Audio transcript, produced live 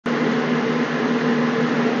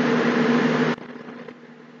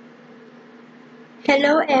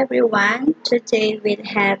Hello everyone, today we'll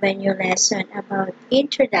have a new lesson about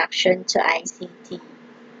Introduction to ICT.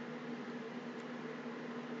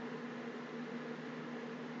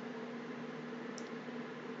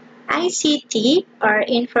 ICT, or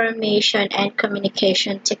Information and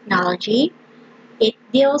Communication Technology, it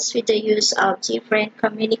deals with the use of different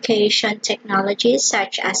communication technologies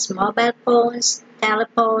such as mobile phones,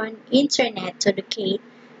 telephone, internet to locate,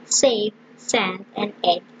 save, send, and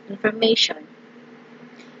edit information.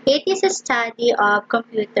 It is a study of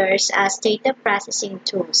computers as data processing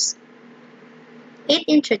tools. It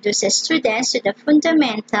introduces students to the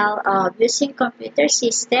fundamental of using computer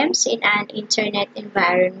systems in an internet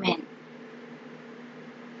environment.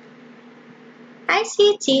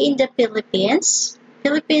 ICT in the Philippines.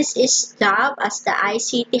 Philippines is dubbed as the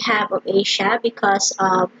ICT Hub of Asia because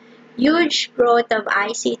of huge growth of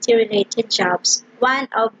ICT-related jobs, one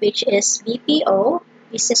of which is BPO,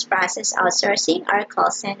 Business Process Outsourcing, or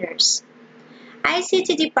call centers.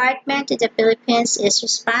 ICT Department in the Philippines is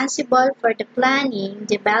responsible for the planning,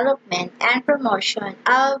 development, and promotion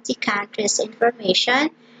of the country's information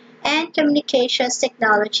and communications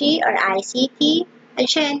technology or ICT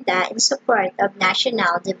agenda in support of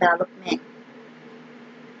national development.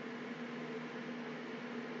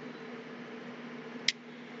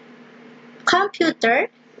 Computer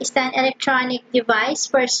is an electronic device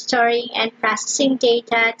for storing and processing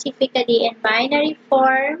data, typically in binary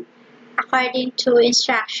form, according to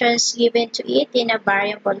instructions given to it in a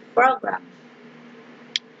variable program.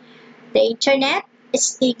 The Internet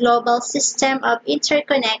is the global system of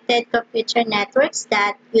interconnected computer networks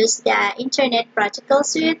that use the Internet Protocol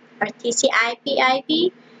Suite, or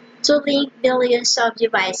TCP/IP, to link billions of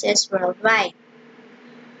devices worldwide.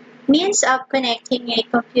 Means of connecting a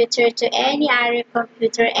computer to any other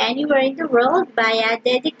computer anywhere in the world via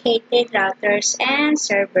dedicated routers and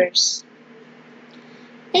servers.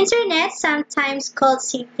 Internet, sometimes called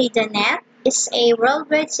simply the net, is a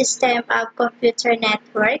worldwide system of computer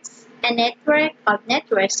networks, a network of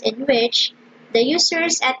networks in which the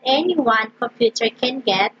users at any one computer can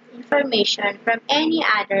get information from any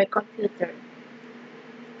other computer.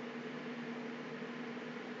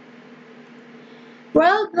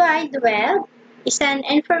 World Wide Web is an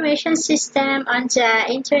information system on the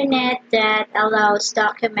Internet that allows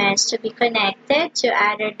documents to be connected to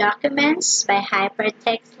other documents by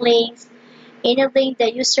hypertext links, enabling the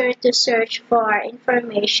user to search for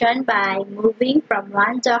information by moving from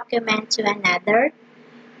one document to another.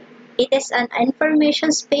 It is an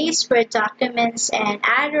information space where documents and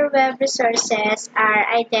other web resources are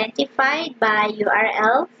identified by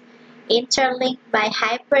URL, interlinked by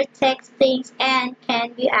hypertext links, and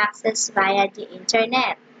can be accessed via the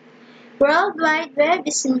Internet. World Wide Web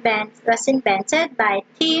was invented by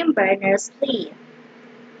Tim Berners-Lee.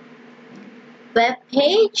 Web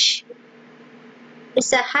page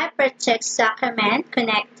is a hypertext document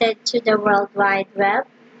connected to the World Wide Web.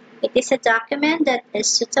 It is a document that is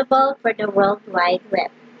suitable for the World Wide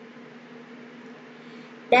Web.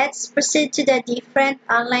 Let's proceed to the different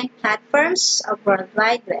online platforms of World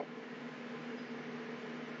Wide Web.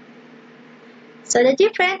 So the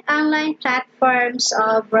different online platforms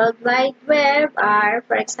of World Wide Web are,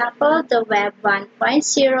 for example, the Web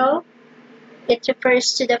 1.0. It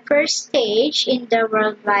refers to the first stage in the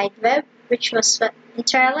World Wide Web, which was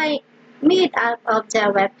entirely made up of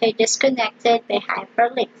the web pages connected by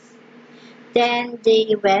hyperlinks. Then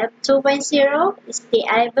the Web 2.0 is the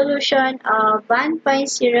evolution of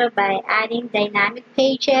 1.0 by adding dynamic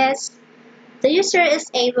pages. The user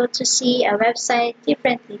is able to see a website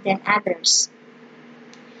differently than others.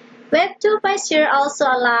 Web 2.0 also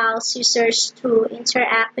allows users to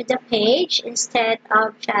interact with the page instead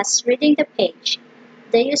of just reading the page.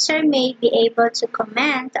 The user may be able to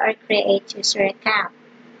comment or create user account.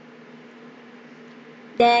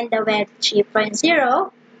 Then the Web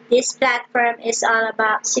 3.0, this platform is all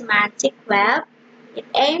about semantic web. It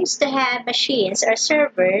aims to have machines or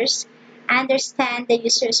servers understand the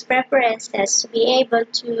user's preferences to be able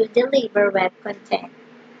to deliver web content.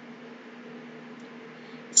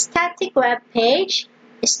 Static web page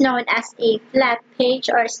is known as a flat page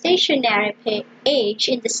or stationary page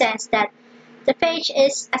in the sense that the page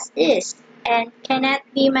is as is and cannot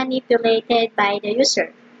be manipulated by the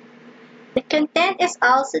user. The content is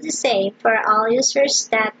also the same for all users,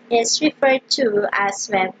 that is referred to as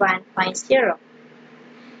Web 1.0.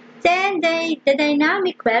 Then the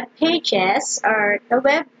dynamic web pages, or the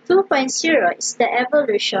Web 2.0, is the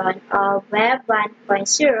evolution of Web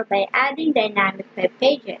 1.0 by adding dynamic web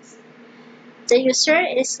pages. The user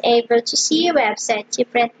is able to see websites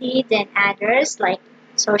differently than others, like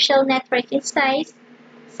social networking sites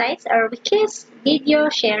or wikis, video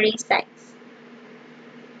sharing sites.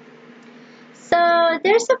 So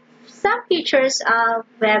there's some features of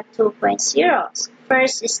Web 2.0.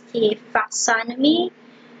 First is the taxonomy,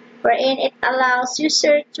 wherein it allows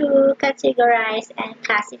users to categorize and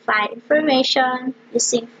classify information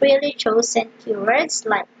using freely chosen keywords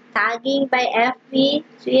like tagging by FB,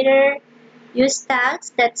 Twitter. Use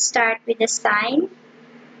tags that start with a sign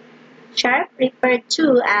sharp referred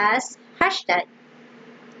to as hashtag.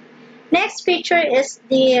 Next feature is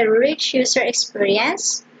the rich user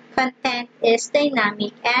experience. Content is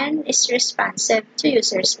dynamic and is responsive to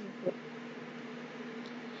users' input.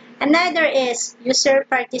 Another is user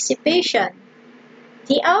participation.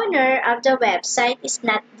 The owner of the website is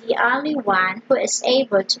not the only one who is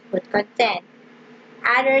able to put content.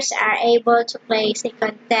 Others are able to place the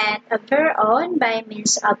content of their own by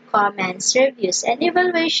means of comments, reviews, and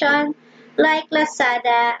evaluation like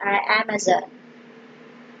Lazada or Amazon.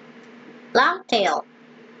 Long tail.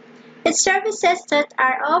 It's services that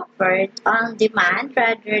are offered on demand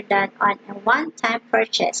rather than on a one-time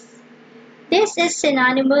purchase. This is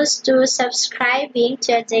synonymous to subscribing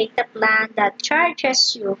to a data plan that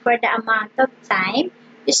charges you for the amount of time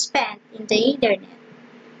you spend in the internet.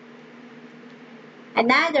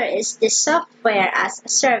 Another is the software as a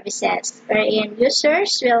services, wherein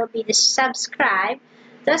users will be subscribed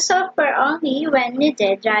to software only when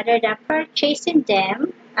needed rather than purchasing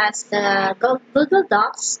them as the Google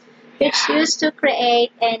Docs, which used to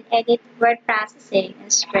create and edit word processing and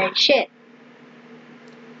spreadsheet.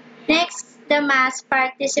 Next, the mass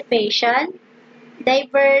participation,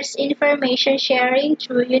 diverse information sharing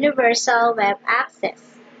through universal web access.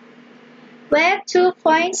 Web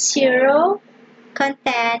 2.0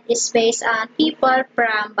 content is based on people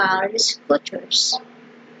from various cultures.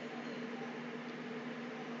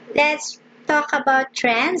 Let's talk about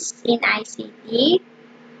trends in ICT.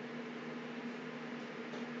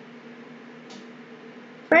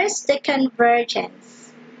 First, the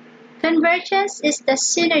convergence. Convergence is the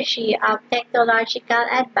synergy of technological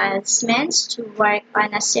advancements to work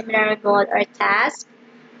on a similar goal or task.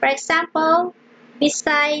 For example,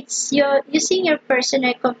 besides using your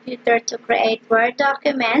personal computer to create Word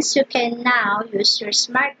documents, you can now use your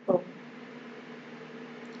smartphone.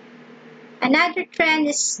 Another trend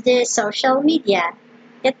is the social media.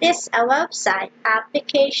 It is a website,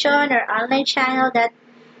 application, or online channel that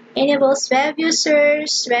enables web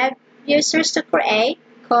users to create,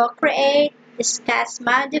 co-create, discuss,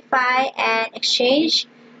 modify, and exchange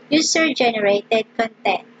user-generated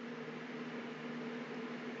content.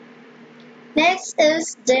 Next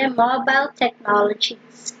is the mobile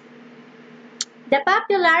technologies. The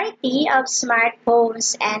popularity of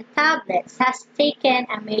smartphones and tablets has taken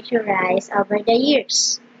a major rise over the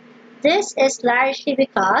years. This is largely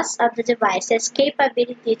because of the device's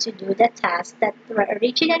capability to do the tasks that were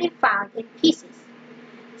originally found in PCs.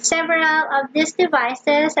 Several of these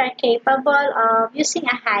devices are capable of using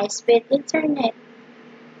a high-speed internet.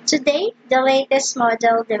 Today, the latest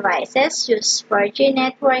model devices use 4G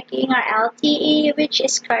networking or LTE, which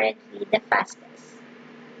is currently the fastest.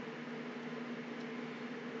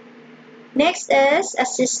 Next is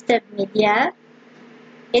assistive media.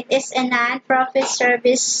 It is a non-profit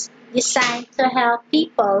service designed to help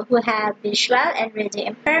people who have visual and reading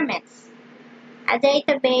impairments. A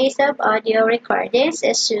database of audio recordings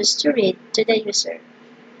is used to read to the user.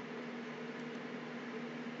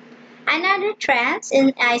 Another trends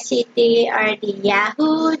in ICT are the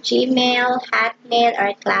Yahoo, Gmail, Hotmail,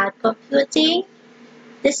 or cloud computing,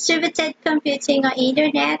 distributed computing on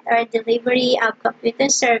internet, or delivery of computer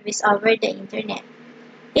service over the internet.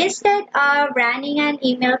 Instead of running an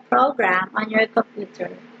email program on your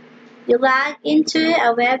computer, you log into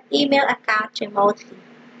a web email account remotely.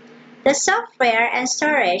 The software and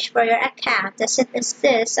storage for your account doesn't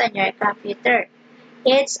exist on your computer.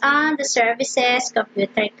 It's on the service's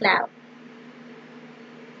computer cloud.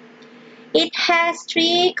 It has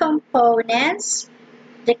three components: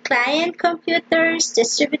 the client computers,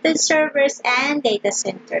 distributed servers, and data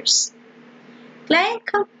centers. Client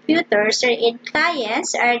computers or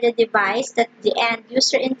clients are the device that the end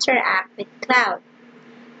user interact with cloud.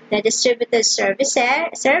 The distributed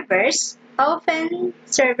servers, often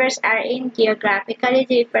servers are in geographically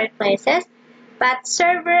different places, but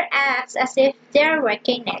server acts as if they are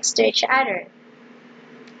working next to each other.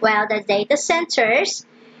 While the data centers,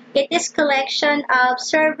 it is collection of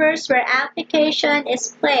servers where application is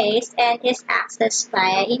placed and is accessed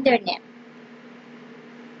via internet.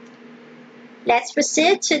 Let's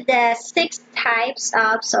proceed to the 6 types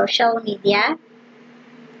of social media.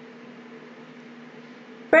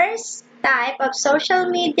 First type of social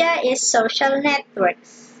media is social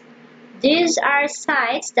networks. These are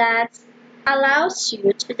sites that allows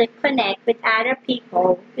you to connect with other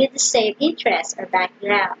people with the same interest or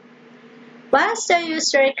background. Once the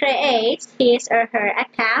user creates his or her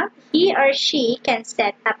account, he or she can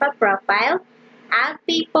set up a profile, add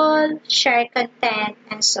people, share content,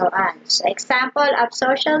 and so on. So example of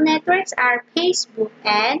social networks are Facebook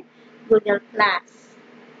and Google+.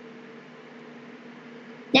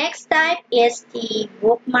 Next type is the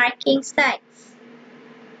bookmarking sites.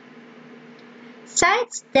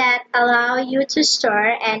 Sites that allow you to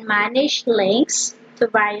store and manage links to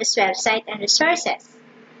various websites and resources.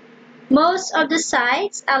 Most of the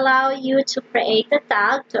sites allow you to create a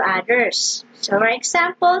tag to others. So our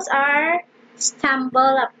examples are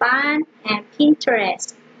StumbleUpon and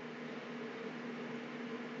Pinterest.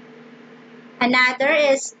 Another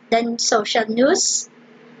is the social news.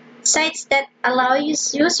 Sites that allow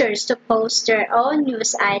users to post their own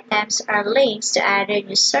news items or links to other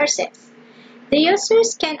news sources. The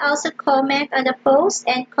users can also comment on the post,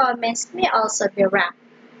 and comments may also be ranked.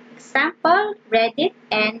 Example, Reddit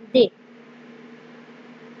and Dig.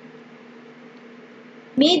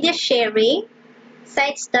 Media sharing.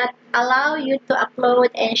 Sites that allow you to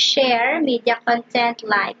upload and share media content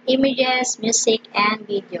like images, music, and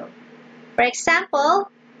video. For example,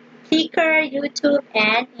 Flickr, YouTube,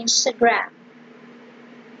 and Instagram.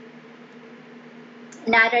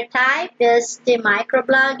 Another type is the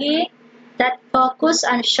microblogging that focus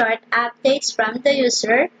on short updates from the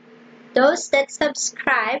user. Those that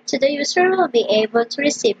subscribe to the user will be able to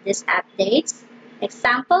receive these updates.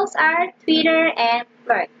 Examples are Twitter and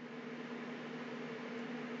Flickr.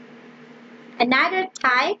 Another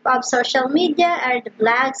type of social media are the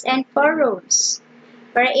blogs and forums,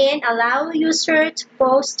 wherein allow users to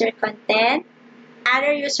post their content.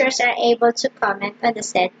 Other users are able to comment on the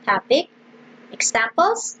said topic.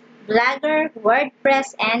 Examples, Blogger,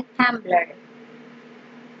 WordPress, and Tumblr.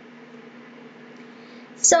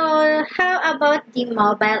 So, how about the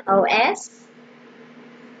mobile OS?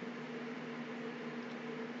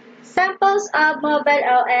 Samples of mobile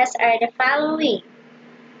OS are the following.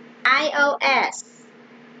 iOS,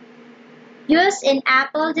 used in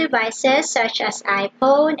Apple devices such as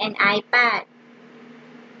iPhone and iPad.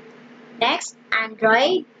 Next,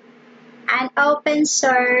 Android, an open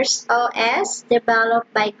source OS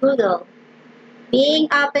developed by Google.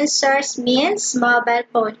 Being open source means mobile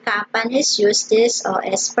phone companies use this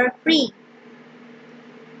OS for free.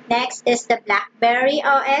 Next is the BlackBerry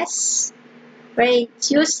OS, where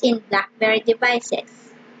it's used in BlackBerry devices.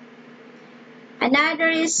 Another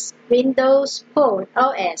is Windows Phone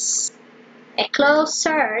OS, a closed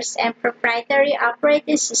source and proprietary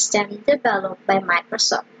operating system developed by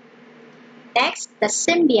Microsoft. Next, the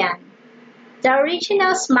Symbian, the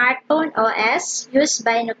original smartphone OS used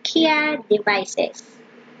by Nokia devices.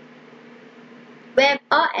 Web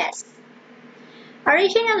OS,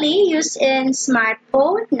 originally used in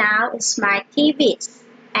smartphone, now in smart TVs.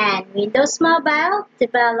 And Windows Mobile,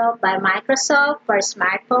 developed by Microsoft for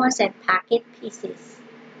smartphones and pocket PCs.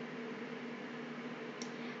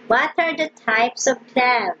 What are the types of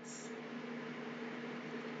clouds?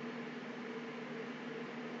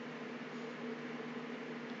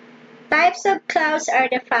 Types of clouds are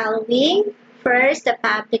the following. First, the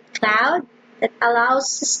public cloud that allows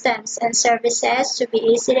systems and services to be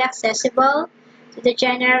easily accessible to the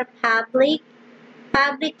general public.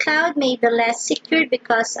 Public cloud may be less secure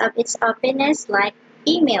because of its openness, like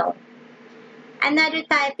email. Another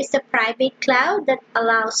type is the private cloud that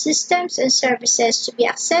allows systems and services to be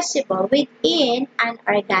accessible within an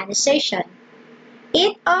organization.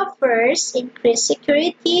 It offers increased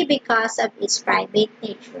security because of its private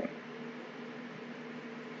nature.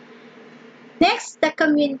 Next, the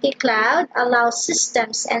community cloud allows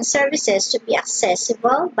systems and services to be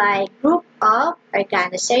accessible by a group of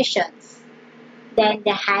organizations. Then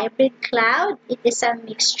the hybrid cloud, it is a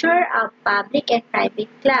mixture of public and private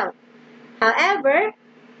cloud. However,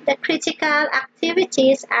 the critical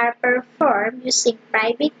activities are performed using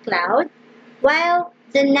private cloud, while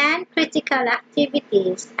the non-critical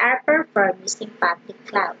activities are performed using public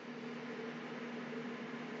cloud.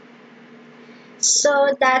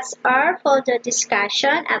 So that's all for the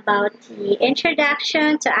discussion about the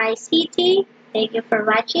introduction to ICT. Thank you for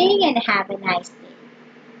watching and have a nice day.